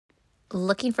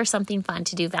Looking for something fun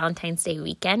to do Valentine's Day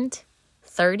weekend?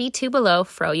 32 Below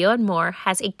Froyo and More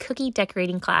has a cookie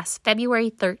decorating class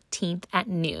February 13th at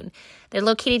noon. They're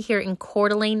located here in Coeur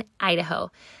d'Alene,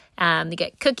 Idaho. You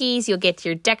get cookies, you'll get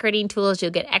your decorating tools,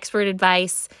 you'll get expert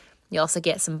advice. You also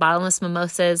get some bottomless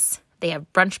mimosas. They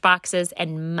have brunch boxes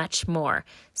and much more.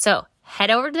 So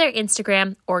head over to their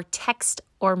Instagram or text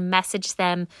or message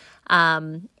them.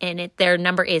 Their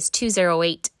number is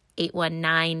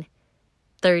 208-819-3819.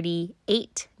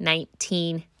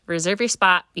 Reserve your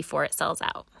spot before it sells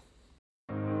out.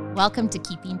 Welcome to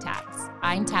Keeping Tabs.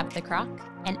 I'm Tabitha Crock,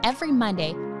 and every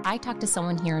Monday, I talk to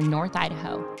someone here in North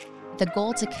Idaho. The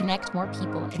goal to connect more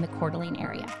people in the Coeur d'Alene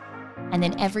area. And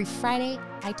then every Friday,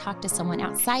 I talk to someone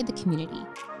outside the community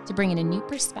to bring in a new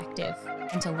perspective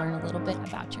and to learn a little bit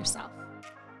about yourself.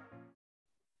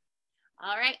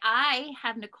 All right, I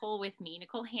have Nicole with me,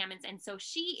 Nicole Hammonds, and so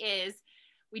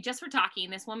we just were talking,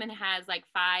 this woman has like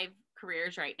 5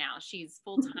 careers right now. She's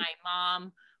full-time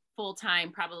mom,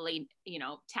 full-time probably,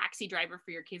 taxi driver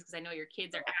for your kids, because I know your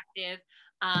kids are active.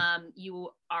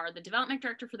 You are the development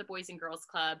director for the Boys and Girls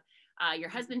Club. Your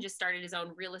husband just started his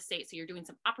own real estate, so you're doing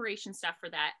some operation stuff for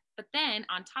that. But then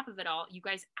on top of it all, you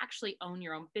guys actually own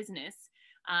your own business.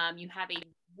 You have a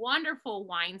wonderful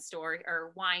wine store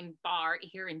or wine bar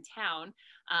here in town,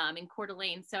 in Coeur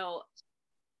d'Alene. So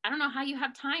I don't know how you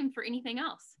have time for anything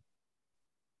else.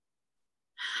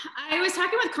 I was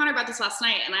talking with Connor about this last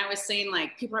night, and I was saying,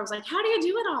 people are like, how do you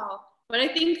do it all? But I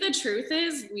think the truth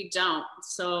is we don't.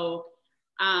 So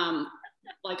our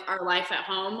life at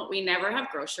home, we never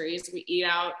have groceries. We eat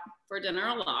out for dinner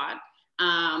a lot.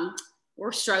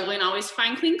 We're struggling always to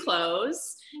find clean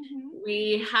clothes. Mm-hmm.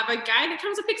 We have a guy that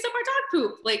comes and picks up our dog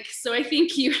poop. So I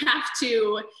think you have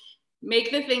to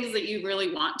make the things that you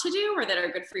really want to do or that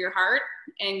are good for your heart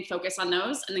and focus on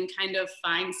those, and then kind of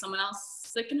find someone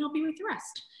else that can help you with the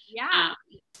rest. Yeah.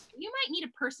 You might need a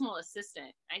personal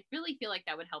assistant. I really feel like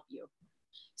that would help you.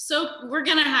 So we're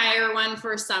going to hire one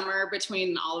for summer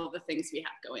between all of the things we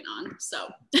have going on. So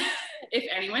if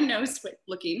anyone knows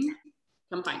looking,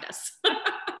 come find us.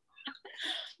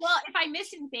 Well, if I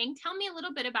missed anything, tell me a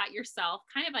little bit about yourself,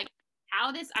 kind of like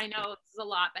how this, I know this is a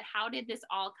lot, but how did this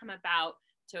all come about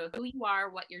to who you are,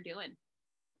 what you're doing?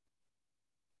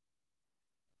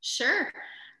 Sure.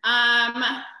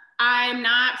 I'm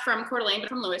not from Coeur d'Alene, but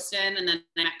from Lewiston. And then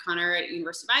I met Connor at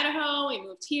University of Idaho. We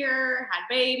moved here, had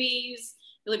babies.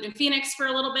 We lived in Phoenix for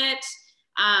a little bit.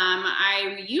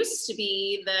 I used to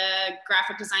be the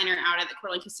graphic designer out at the Coeur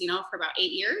d'Alene Casino for about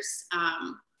 8 years.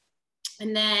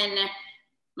 And then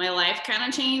my life kind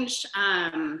of changed.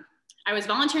 I was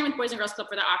volunteering with Boys and Girls Club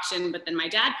for the auction, but then my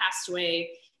dad passed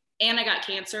away and I got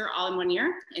cancer all in 1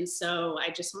 year. And so I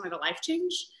just wanted a life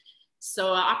change.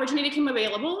 So opportunity came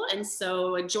available. And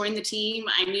so I joined the team.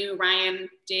 I knew Ryan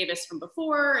Davis from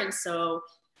before. And so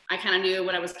I kind of knew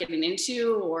what I was getting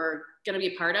into or going to be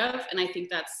a part of. And I think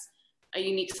that's a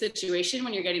unique situation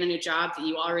when you're getting a new job that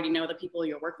you already know the people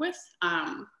you work with.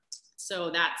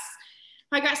 So that's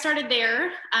how I got started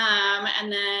there.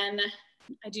 And then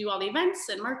I do all the events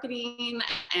and marketing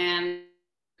and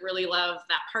really love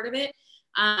that part of it.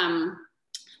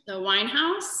 The wine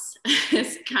house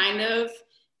is kind of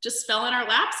just fell in our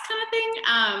laps kind of thing.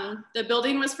 The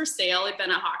building was for sale. It'd been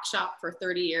a hawk shop for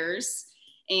 30 years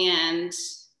and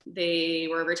they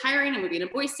were retiring and moving to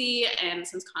Boise. And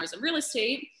since Connor's in real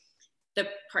estate, the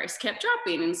price kept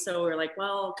dropping. And so we're like,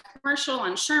 well, commercial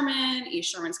on Sherman,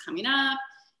 East Sherman's coming up.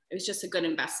 It was just a good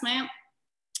investment.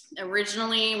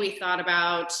 Originally, we thought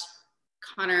about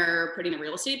Connor putting a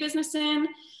real estate business in,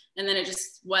 and then it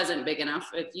just wasn't big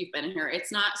enough. If you've been here,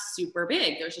 it's not super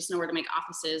big. There's just nowhere to make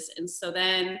offices. And so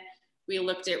then we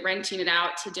looked at renting it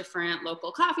out to different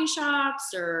local coffee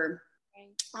shops or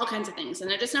all kinds of things.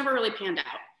 And it just never really panned out.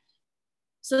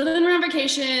 So then we're on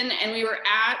vacation and we were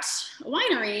at a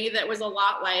winery that was a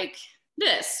lot like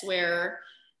this, where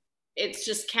it's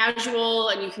just casual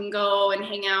and you can go and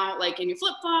hang out like in your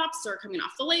flip-flops or coming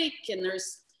off the lake. And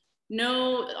there's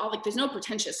no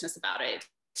pretentiousness about it.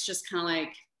 It's just kind of like,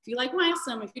 if you like wine,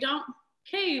 awesome. If you don't,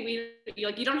 okay,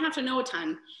 you don't have to know a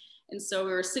ton. And so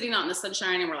we were sitting out in the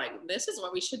sunshine and we're like, this is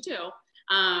what we should do.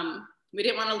 We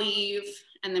didn't want to leave.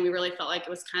 And then we really felt like it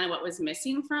was kind of what was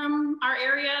missing from our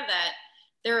area, that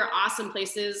there are awesome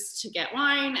places to get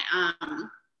wine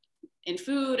and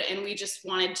food. And we just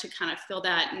wanted to kind of fill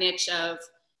that niche of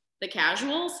the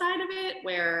casual side of it,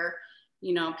 where,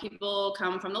 people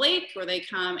come from the lake or they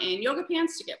come in yoga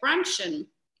pants to get brunch, and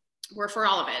we're for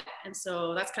all of it. And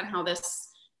so that's kind of how this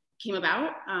came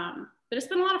about. But it's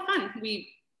been a lot of fun. We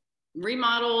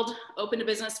remodeled, opened a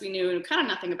business we knew kind of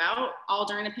nothing about, all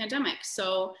during the pandemic.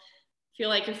 So feel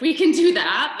like if we can do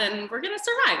that, then we're going to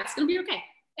survive. It's going to be okay.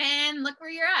 And look where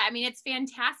you're at. I mean, it's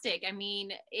fantastic. I mean,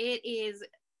 it is,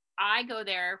 I go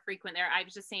there frequent there. I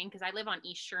was just saying, because I live on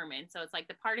East Sherman. So it's like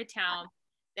the part of town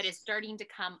that is starting to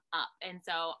come up. And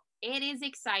so it is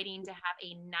exciting to have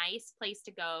a nice place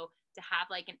to go, to have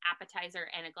like an appetizer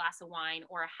and a glass of wine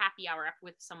or a happy hour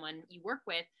with someone you work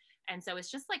with. And so it's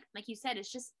just like you said,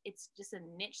 it's just a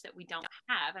niche that we don't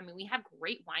have. I mean, we have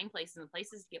great wine places and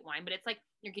places to get wine, but it's like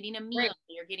you're getting a meal,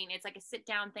 it's like a sit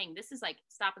down thing. This is like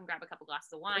stop and grab a couple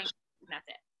glasses of wine, and that's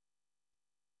it.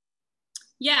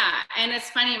 Yeah, and it's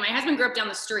funny, my husband grew up down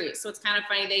the street, so it's kind of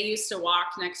funny. They used to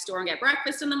walk next door and get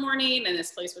breakfast in the morning, and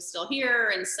this place was still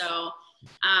here. And so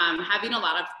having a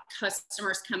lot of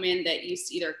customers come in that used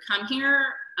to either come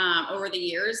here over the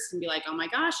years and be like, oh my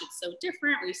gosh, it's so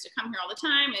different. We used to come here all the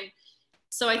time. And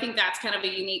so I think that's kind of a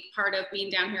unique part of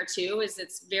being down here too, is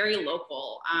it's very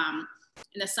local.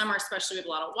 In the summer, especially, we have a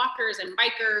lot of walkers and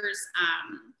bikers.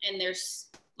 And there's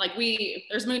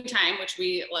Moon Time, which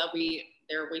we love.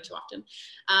 There way too often.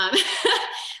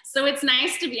 So it's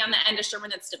nice to be on the end of Sherman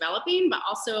that's developing, but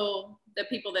also the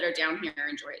people that are down here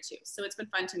enjoy it too. So it's been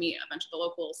fun to meet a bunch of the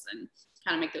locals and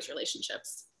kind of make those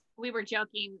relationships. We were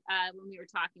joking when we were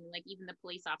talking, like even the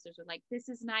police officers were like, this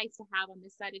is nice to have on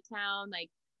this side of town. Like,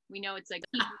 we know it's like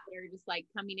people that are just like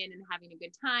coming in and having a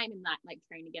good time and not like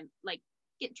trying to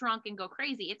get drunk and go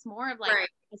crazy. It's more of like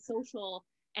a social,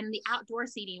 and the outdoor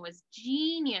seating was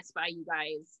genius by you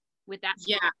guys with that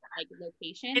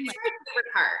location. It's my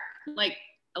favorite part. Like,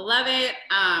 I love it.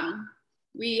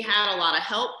 We had a lot of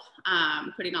help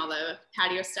putting all the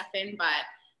patio stuff in, but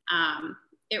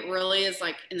it really is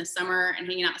like in the summer and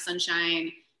hanging out in the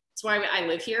sunshine. That's why I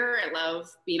live here. I love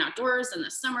being outdoors in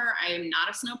the summer. I am not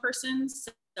a snow person,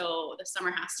 so the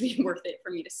summer has to be worth it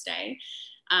for me to stay.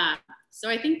 So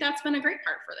I think that's been a great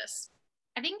part for this.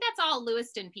 I think that's all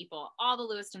Lewiston people, all the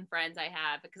Lewiston friends I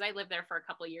have, because I lived there for a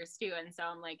couple of years too. And so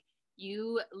I'm like,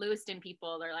 you Lewiston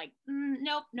people, they're like,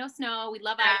 nope, no snow. We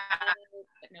love Idaho,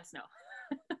 but no snow.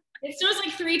 It snows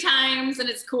like 3 times and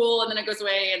it's cool, and then it goes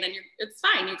away, and then it's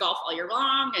fine. You golf all year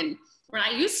long, and we're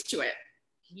not used to it.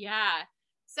 Yeah.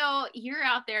 So you're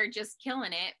out there just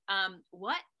killing it.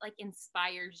 What like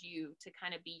inspires you to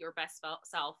kind of be your best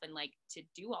self and like to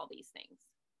do all these things?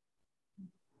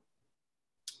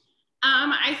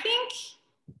 I think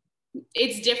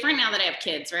it's different now that I have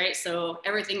kids, right? So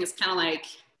everything is kind of like,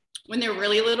 when they're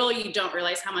really little, you don't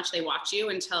realize how much they watch you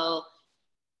until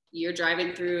you're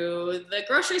driving through the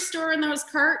grocery store in those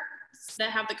carts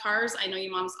that have the cars. I know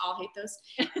you moms all hate those.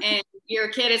 And your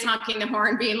kid is honking the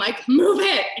horn being like, move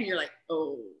it. And you're like,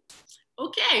 oh,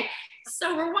 okay.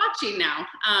 So we're watching now.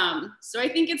 So I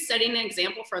think it's setting an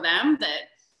example for them that,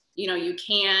 you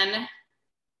can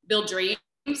build dreams,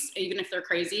 even if they're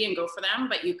crazy, and go for them,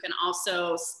 but you can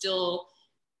also still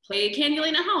play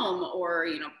Candyland at home or,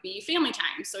 be family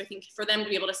time. So I think for them to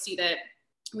be able to see that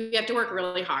we have to work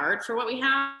really hard for what we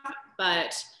have,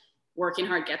 but working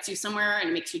hard gets you somewhere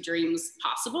and makes your dreams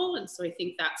possible. And so I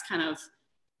think that's kind of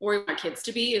where we want our kids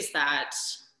to be, is that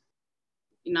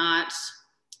not,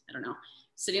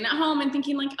 sitting at home and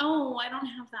thinking like, oh, I don't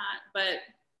have that, but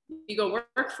you go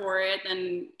work for it,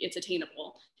 then it's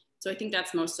attainable. So I think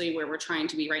that's mostly where we're trying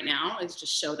to be right now, is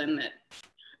just show them that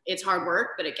it's hard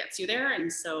work, but it gets you there.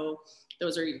 And so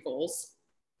those are your goals.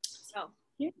 So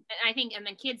yeah. And I think, and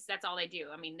then kids, that's all they do.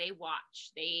 I mean, they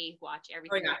watch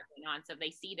everything that's going on. So if they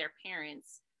see their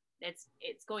parents,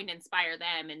 it's going to inspire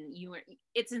them, and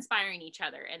it's inspiring each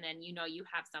other. And then, you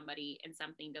have somebody and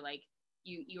something to like,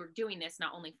 you're doing this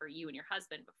not only for you and your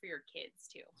husband, but for your kids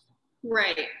too.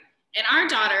 Right. And our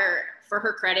daughter, for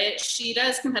her credit, she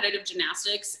does competitive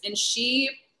gymnastics, and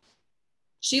she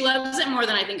loves it more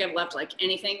than I think I've loved like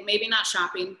anything, maybe not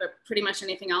shopping, but pretty much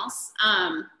anything else.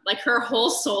 Like her whole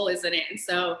soul is in it. And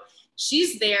so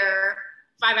she's there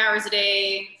 5 hours a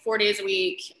day, 4 days a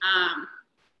week.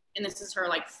 And this is her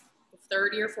like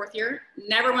 3rd year, 4th year.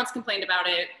 Never once complained about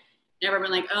it. Never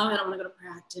been like, oh, I don't want to go to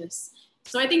practice.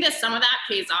 So I think that some of that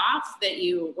pays off, that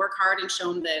you work hard and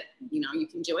show them that, you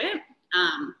can do it.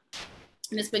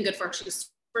 And it's been good for her.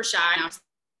 She's super shy. Now she's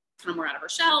kind of more out of her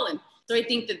shell. And so I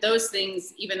think that those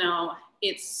things, even though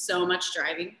it's so much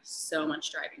driving,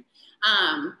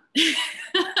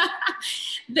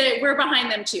 that we're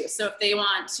behind them too. So if they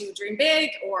want to dream big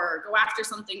or go after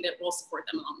something, that we'll support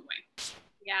them along the way.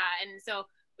 Yeah. And so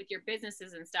with your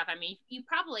businesses and stuff, I mean, your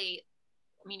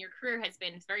career has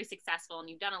been very successful, and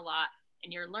you've done a lot,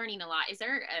 and you're learning a lot. Is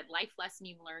there a life lesson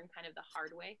you've learned kind of the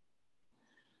hard way?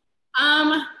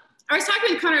 I was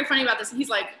talking with Connor funny about this, and he's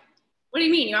like, what do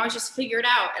you mean? You always just figure it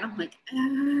out? And I'm like,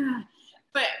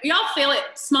 But we all fail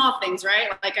at small things, right?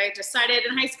 Like I decided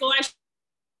in high school I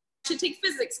should take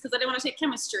physics because I didn't want to take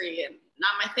chemistry, and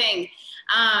not my thing.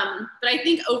 But I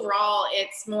think overall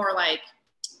it's more like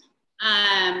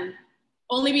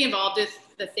only be involved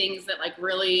with the things that like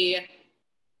really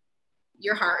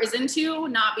your heart is into,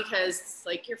 not because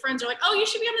like your friends are like, oh, you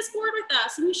should be on this board with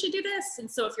us and we should do this. And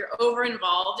so if you're over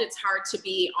involved, it's hard to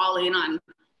be all in on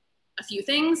a few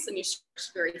things and you're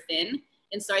very thin.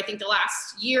 And so I think the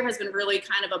last year has been really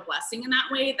kind of a blessing in that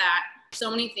way, that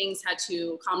so many things had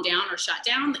to calm down or shut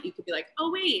down that you could be like,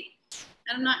 oh, wait,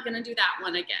 I'm not going to do that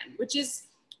one again, which is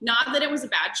not that it was a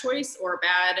bad choice or a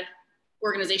bad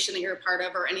organization that you're a part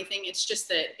of or anything. It's just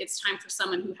that it's time for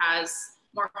someone who has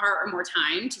more heart or more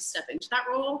time to step into that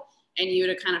role and you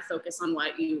to kind of focus on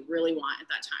what you really want at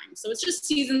that time. So it's just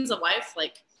seasons of life.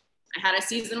 Like I had a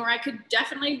season where I could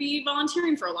definitely be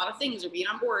volunteering for a lot of things or being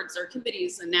on boards or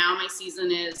committees. And now my season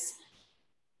is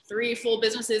 3 full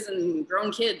businesses and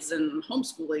grown kids and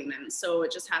homeschooling. And so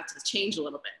it just has to change a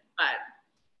little bit, but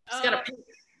just gotta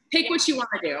pick what you want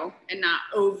to do and not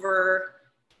over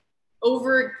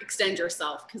extend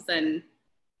yourself, because then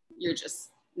you're just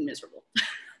miserable.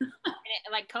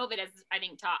 And like COVID has, I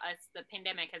think, taught us, the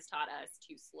pandemic has taught us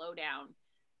to slow down,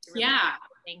 to really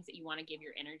things that you want to give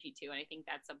your energy to. And I think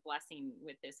that's a blessing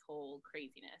with this whole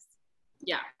craziness.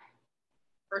 Yeah,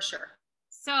 for sure.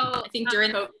 So I think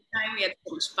during COVID time, we had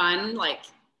so much fun, like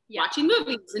watching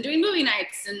movies and doing movie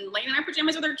nights and laying in our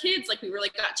pajamas with our kids. Like we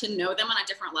really got to know them on a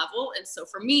different level. And so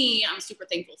for me, I'm super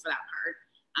thankful for that part.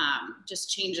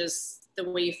 Just changes the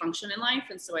way you function in life.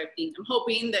 And so I'm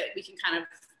hoping that we can kind of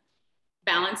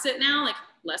balance it now, like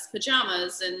less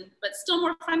pajamas but still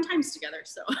more fun times together.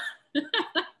 So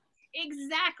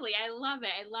exactly. I love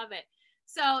it.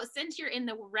 So since you're in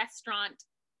the restaurant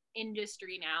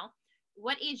industry now,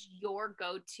 what is your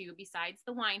go-to besides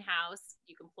the Wine House?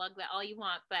 You can plug that all you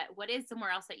want, but what is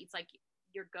somewhere else that it's like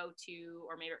your go-to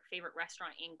or maybe favorite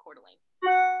restaurant in Coeur d'Alene?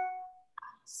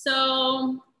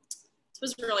 So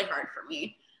this was really hard for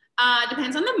me.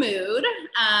 Depends on the mood.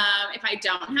 If I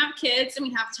don't have kids and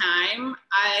we have time,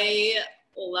 I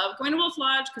love going to Wolf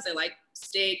Lodge because I like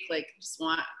steak, like just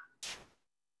want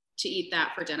to eat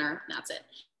that for dinner. That's it.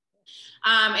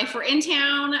 If we're in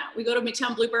town, we go to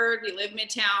Midtown Bluebird. We live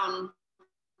Midtown.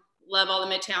 Love all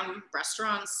the Midtown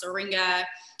restaurants, Syringa.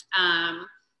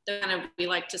 We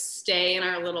like to stay in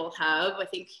our little hub. I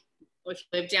think if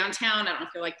you live downtown, I don't know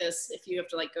if you're like this, if you have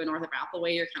to like go north of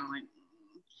Appleway, you're kind of like,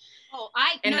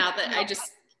 I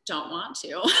just don't want to.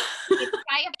 If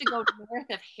I have to go north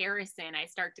of Harrison, I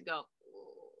start to go,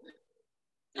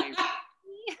 I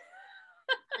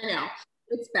know,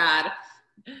 it's bad.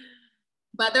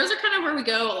 But those are kind of where we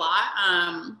go a lot.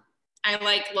 I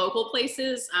like local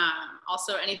places.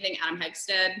 Also anything Adam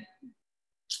Hegstead.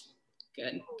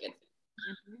 Good.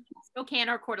 Mm-hmm. Spokane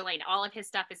or Coeur d'Alene. All of his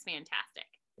stuff is fantastic.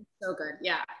 So good.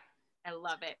 Yeah. I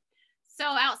love it. So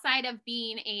outside of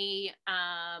being a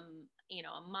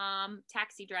mom,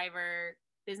 taxi driver,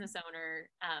 business owner,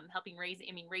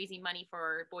 raising money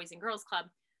for Boys and Girls Club,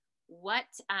 what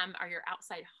are your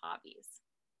outside hobbies?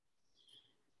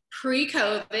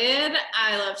 Pre-COVID,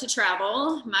 I love to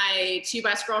travel. My 2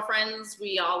 best girlfriends,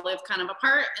 we all live kind of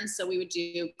apart. And so we would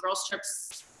do girls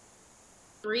trips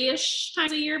 3-ish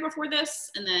times a year before this,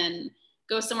 and then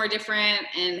go somewhere different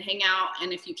and hang out.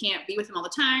 And if you can't be with them all the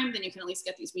time, then you can at least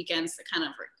get these weekends to kind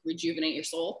of rejuvenate your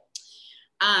soul.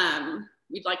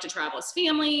 We'd like to travel as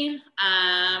family.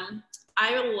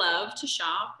 I love to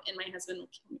shop, and my husband will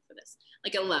kill me for this.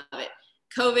 Like, I love it.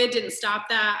 COVID didn't stop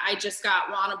that. I just got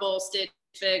Wannable, Stitch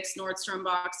Fix, Nordstrom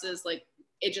boxes. Like,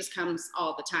 it just comes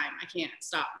all the time. I can't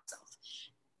stop myself.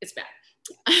 It's bad.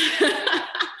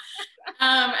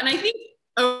 And I think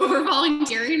over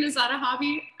volunteering, is that a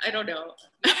hobby? I don't know.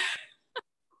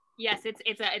 Yes,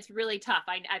 it's really tough.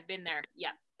 I've been there. Yeah.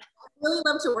 I really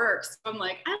love to work. So I'm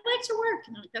like, I like to work.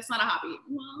 And I'm like, that's not a hobby.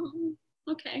 Well,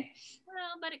 okay.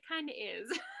 Well, but it kind of is.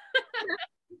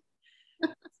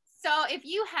 So if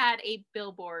you had a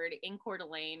billboard in Coeur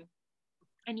d'Alene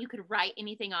and you could write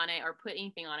anything on it or put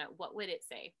anything on it, what would it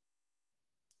say?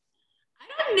 I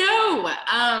don't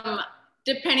know.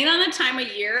 Depending on the time of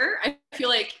year, I feel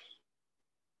like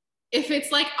if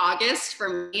it's like August,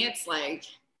 for me, it's like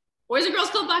Boys and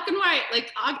Girls Club Black and White,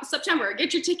 like August, September,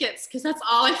 get your tickets. Cause that's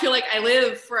all I feel like I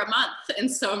live for a month.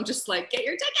 And so I'm just like, get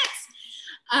your tickets.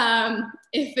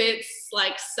 If it's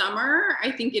like summer,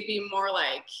 I think it'd be more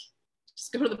like,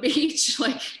 just go to the beach,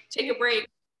 like take a break,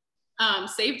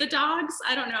 save the dogs.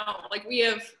 I don't know. Like we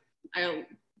have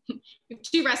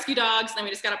 2 rescue dogs, and then we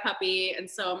just got a puppy. And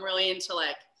so I'm really into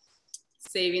like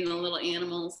saving the little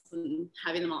animals and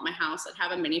having them all at my house. I'd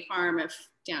have a mini farm if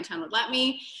downtown would let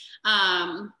me.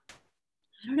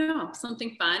 I don't know,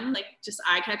 something fun, like just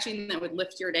eye-catching that would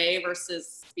lift your day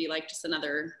versus be like just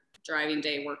another driving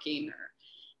day working, or,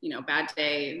 you know, bad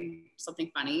day, something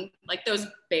funny. Like those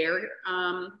bear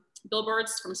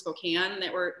billboards from Spokane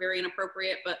that were very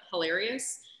inappropriate but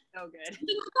hilarious. Oh, good.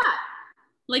 Something like that.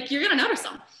 Like you're gonna notice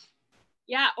them.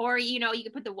 Yeah, or you know, you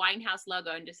could put the Winehouse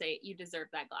logo and just say, "You deserve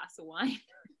that glass of wine."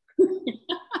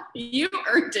 You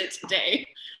earned it today.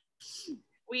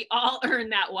 We all earn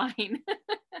that wine.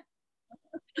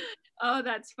 Oh,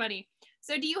 that's funny.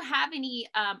 So do you have any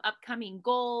upcoming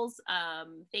goals,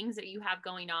 things that you have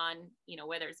going on, you know,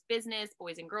 whether it's business,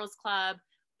 Boys and Girls Club,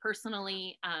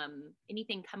 personally,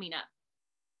 anything coming up?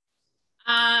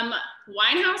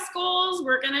 Winehouse goals,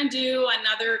 we're gonna do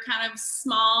another kind of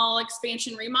small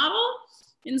expansion remodel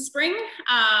in spring.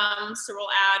 So we'll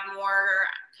add more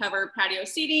covered patio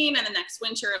seating, and the next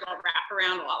winter it'll wrap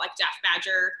around a lot like Daft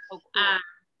Badger. Oh, cool.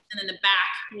 And then the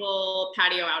back will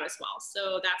patio out as well.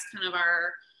 So that's kind of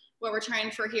what we're trying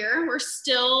for here. We're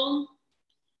still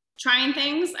trying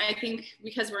things. I think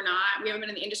because we haven't been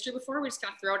in the industry before, we just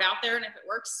kind of throw it out there, and if it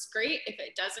works, great. If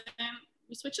it doesn't,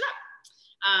 we switch it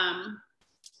up.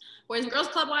 Boys and Girls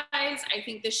Club wise, I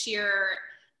think this year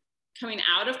coming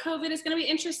out of COVID is going to be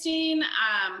interesting.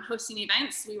 Hosting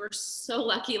events. We were so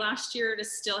lucky last year to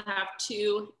still have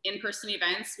 2 in-person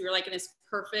events. We were like in this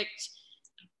perfect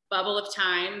bubble of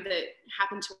time that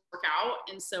happened to work out.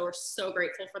 And so we're so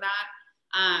grateful for that.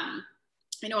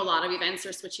 I know a lot of events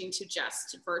are switching to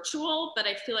just virtual, but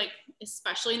I feel like,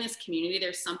 especially in this community,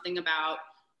 there's something about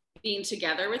being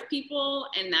together with people,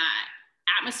 and that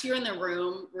atmosphere in the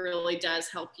room really does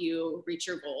help you reach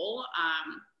your goal.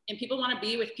 And people want to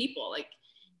be with people. Like,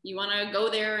 you want to go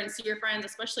there and see your friends,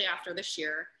 especially after this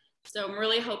year. So I'm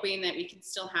really hoping that we can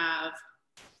still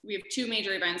we have 2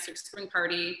 major events, like spring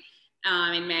party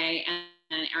in May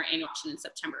and our annual auction in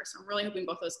September. So I'm really hoping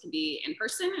both those can be in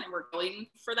person, and we're going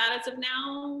for that as of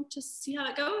now to see how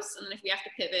that goes. And then if we have to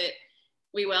pivot,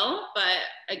 we will. But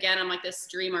again, I'm like this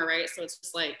dreamer, right? So it's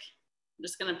just like, I'm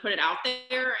just going to put it out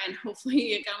there, and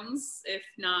hopefully it comes. If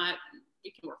not,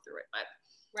 we can work through it. But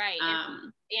right.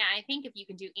 Yeah, I think if you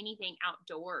can do anything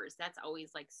outdoors, that's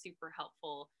always like super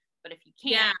helpful. But if you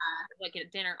can't, like a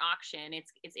dinner auction,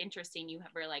 it's interesting.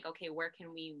 We're like, okay, where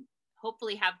can we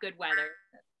hopefully have good weather,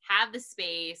 have the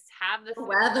space, have the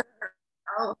weather.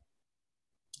 Oh.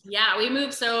 Yeah, we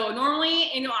moved. So normally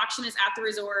annual auction is at the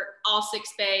resort, all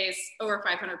 6 bays, over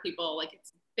 500 people. Like, it's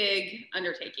a big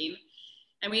undertaking.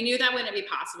 And we knew that wouldn't be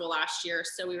possible last year.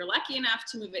 So we were lucky enough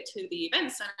to move it to the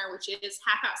event center, which is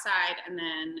half outside and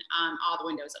then all the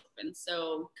windows open.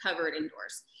 So covered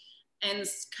indoors and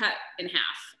cut in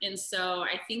half. And so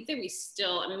I think that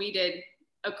we did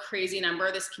a crazy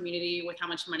number, this community, with how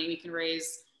much money we can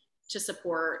raise to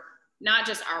support not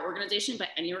just our organization, but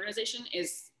any organization,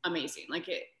 is amazing. Like,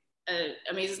 it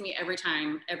amazes me every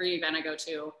event I go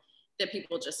to, that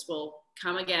people just will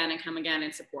come again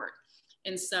and support.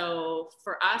 And so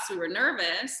for us, we were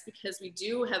nervous because we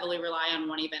do heavily rely on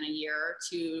one event a year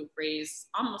to raise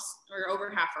almost or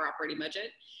over half our operating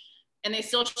budget. And they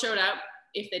still showed up.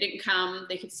 If they didn't come,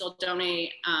 they could still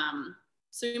donate.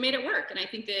 So we made it work. And I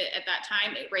think that at that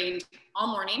time it rained all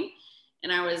morning,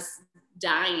 and I was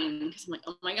dying because I'm like,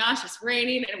 oh my gosh, it's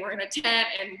raining and we're in a tent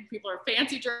and people are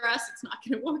fancy dressed. It's not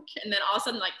going to work. And then all of a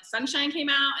sudden, like, the sunshine came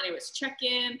out and it was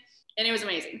check-in, and it was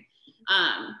amazing.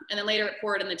 And then later it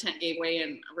poured and the tent gave way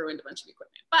and ruined a bunch of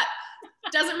equipment, but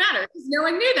it doesn't matter because no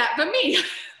one knew that but me.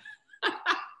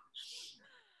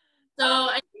 So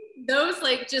I think those,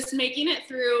 like, just making it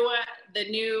through the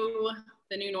new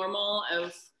normal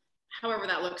of however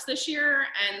that looks this year,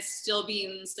 and still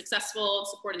being successful,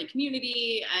 supporting the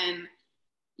community, and,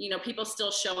 you know, people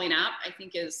still showing up, I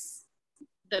think is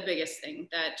the biggest thing.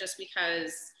 That just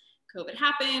because COVID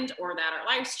happened or that our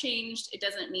lives changed, it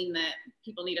doesn't mean that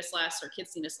people need us less or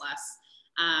kids need us less.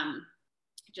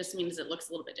 It just means it looks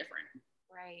a little bit different.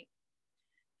 Right.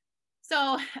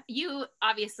 So you,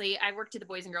 obviously, I worked at the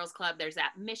Boys and Girls Club. There's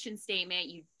that mission statement.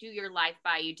 You do your life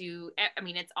by,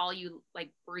 it's all you like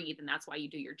breathe, and that's why you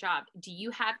do your job. Do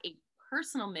you have a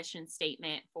personal mission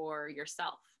statement for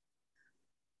yourself?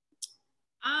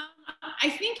 I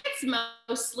think it's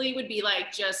mostly would be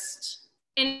like just,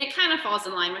 and it kind of falls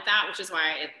in line with that, which is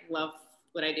why I love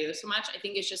what I do so much. I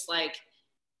think it's just like,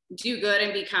 do good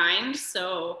and be kind.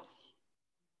 So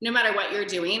no matter what you're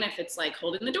doing, if it's like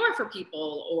holding the door for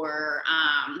people or,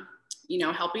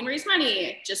 helping raise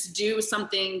money, just do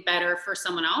something better for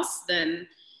someone else than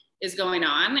is going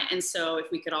on. And so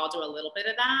if we could all do a little bit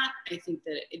of that, I think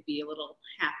that it'd be a little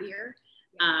happier.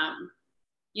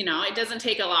 It doesn't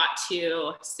take a lot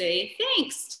to say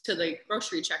thanks to the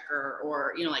grocery checker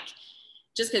or, like,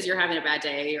 just because you're having a bad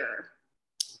day or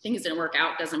things didn't work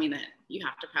out doesn't mean that you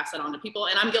have to pass it on to people.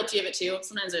 And I'm guilty of it too.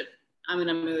 Sometimes if I'm in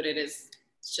a mood, it's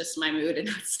just my mood.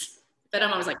 But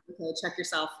I'm always like, okay, check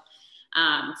yourself.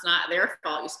 It's not their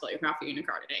fault you spilled your coffee in your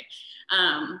car today.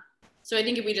 So I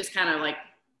think if we just kind of like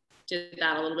did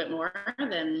that a little bit more,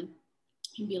 then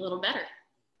it'd be a little better.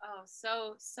 Oh,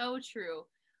 so true.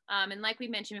 And like we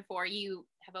mentioned before, you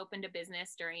have opened a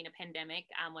business during a pandemic.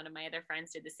 One of my other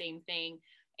friends did the same thing.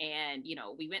 And, you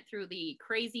know, we went through the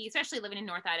crazy, especially living in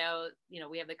North Idaho, you know,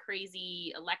 we have the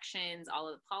crazy elections, all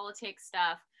of the politics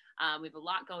stuff. We have a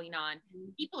lot going on.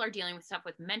 People are dealing with stuff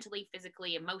with mentally,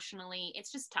 physically, emotionally.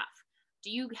 It's just tough.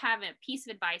 Do you have a piece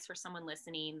of advice for someone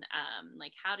listening,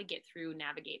 like how to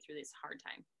navigate through this hard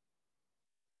time?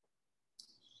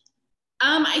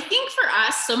 I think for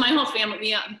us, so my whole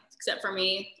family, except for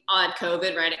me, all had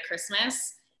COVID right at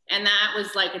Christmas. And that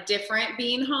was like different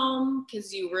being home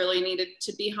because you really needed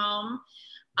to be home.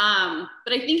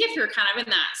 But I think if you're kind of in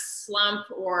that slump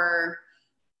or,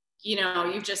 you know,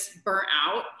 you just burnt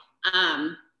out,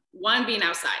 one, being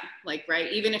outside, like,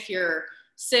 right. Even if you're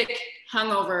sick,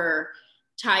 hungover,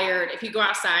 tired, if you go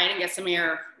outside and get some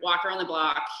air, walk around the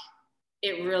block,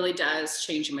 it really does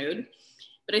change your mood.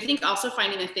 But I think also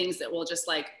finding the things that will just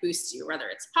like boost you, whether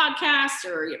it's a podcast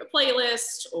or you have a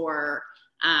playlist or,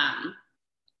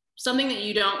 something that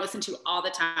you don't listen to all the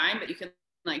time, but you can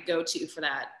like go to for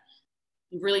that.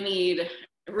 You really need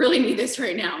this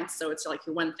right now. And so it's like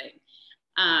your one thing.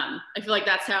 I feel like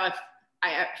that's how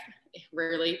I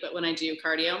rarely, but when I do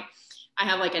cardio, I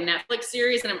have like a Netflix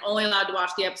series and I'm only allowed to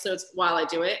watch the episodes while I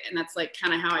do it. And that's like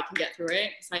kind of how I can get through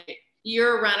it. It's like,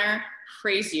 you're a runner,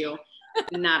 praise you,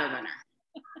 not a runner.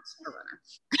 A runner.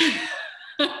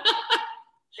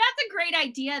 That's a great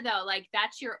idea though. Like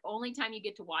that's your only time you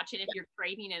get to watch it. If you're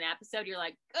craving an episode, you're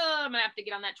like, oh, I'm gonna have to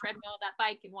get on that treadmill, that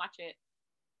bike and watch it.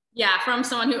 Yeah, from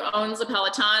someone who owns a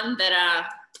Peloton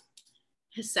that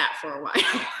has sat for a while.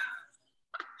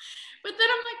 But then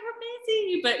I'm like, we're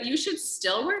busy, but you should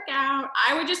still work out.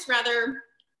 I would just rather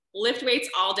lift weights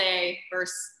all day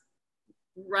versus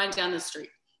run down the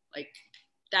street. Like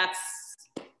that's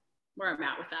where I'm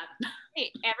at with that.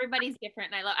 Hey, everybody's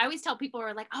different. And I always tell people who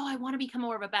are like, oh, I want to become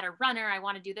more of a better runner. I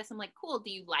want to do this. I'm like, cool.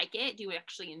 Do you like it? Do you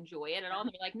actually enjoy it at all? And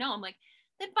they're like, no. I'm like,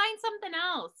 then find something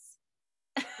else.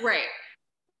 Right.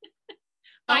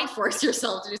 Don't force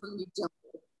yourself to do something you don't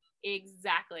do.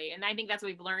 Exactly. And I think that's what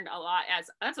we've learned a lot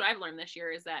that's what I've learned this year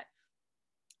is that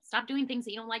stop doing things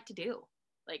that you don't like to do.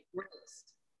 Like,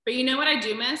 but you know what I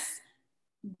do miss?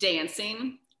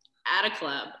 Dancing at a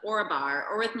club or a bar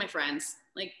or with my friends.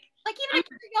 Like even a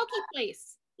karaoke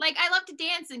place. Like I love to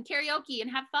dance and karaoke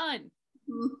and have fun.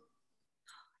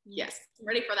 Yes, I'm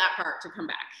ready for that part to come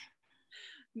back.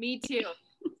 Me too.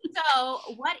 So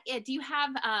what do you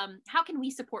have, how can we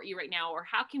support you right now, or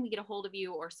how can we get a hold of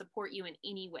you or support you in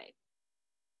any way?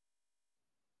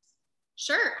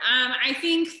 Sure. I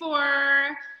think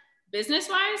for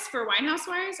business-wise, for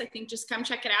Winehouse-wise, I think just come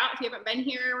check it out. If you haven't been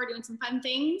here, we're doing some fun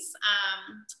things.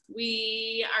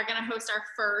 We are going to host our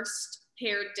first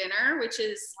paired dinner, which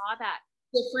is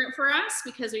different for us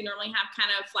because we normally have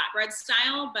kind of flatbread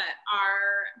style, but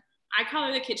I call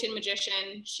her the kitchen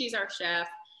magician. She's our chef.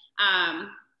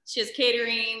 She has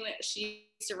catering. She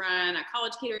used to run a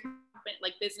college catering company,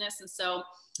 like business. And so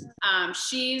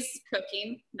she's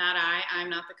cooking, not I. I'm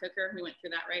not the cooker. We went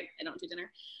through that, right? I don't do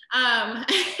dinner.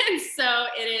 And so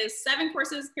it is 7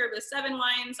 courses paired with 7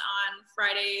 wines on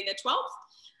Friday the 12th.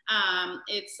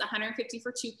 It's $150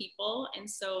 for 2 people. And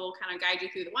so kind of guide you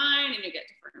through the wine and you get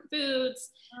different foods,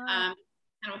 kind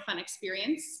of a fun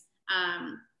experience.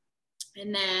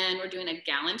 And then we're doing a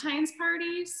Galentine's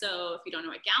party. So if you don't know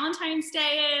what Galentine's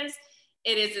Day is,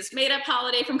 it is this made up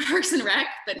holiday from Parks and Rec,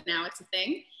 but now it's a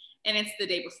thing. And it's the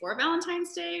day before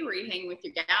Valentine's Day where you hang with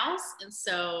your gals. And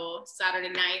so Saturday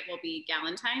night will be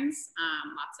Galentine's,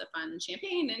 lots of fun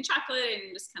champagne and chocolate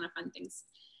and just kind of fun things.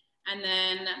 And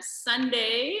then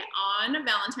Sunday on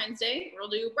Valentine's Day, we'll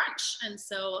do brunch. And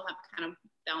so we'll have kind of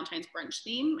Valentine's brunch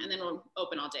theme, and then we'll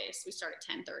open all day. So we start at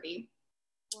 10:30.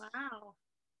 Wow.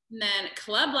 And then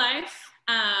club life,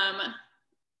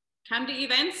 come to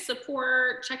events,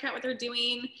 support, check out what they're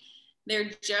doing. We're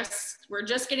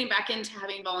just getting back into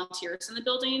having volunteers in the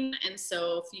building. And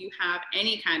so if you have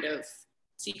any kind of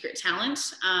secret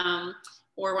talent,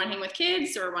 or want to hang with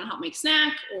kids, or want to help make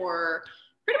snack, or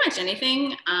pretty much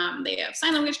anything, they have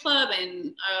sign language club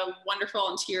and a wonderful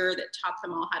volunteer that taught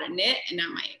them all how to knit. And now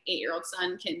my 8-year-old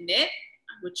son can knit,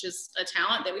 which is a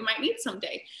talent that we might need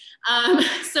someday.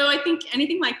 So I think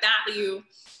anything like that you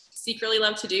secretly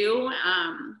love to do,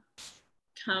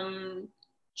 come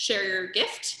share your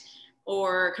gift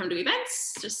or come to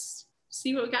events, just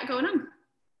see what we got going on.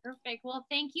 Perfect. Well,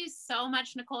 thank you so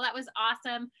much, Nicole. That was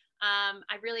awesome.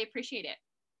 I really appreciate it.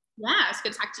 Yeah, it's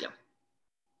good to talk to you.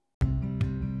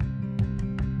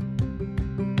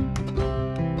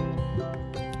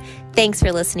 Thanks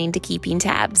for listening to Keeping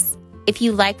Tabs. If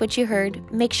you like what you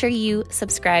heard, make sure you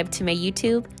subscribe to my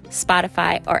YouTube,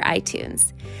 Spotify, or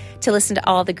iTunes to listen to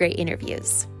all the great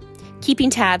interviews.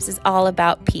 Keeping Tabs is all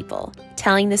about people,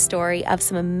 telling the story of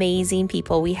some amazing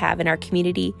people we have in our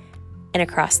community and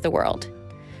across the world.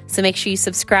 So make sure you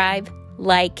subscribe,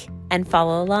 like, and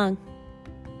follow along.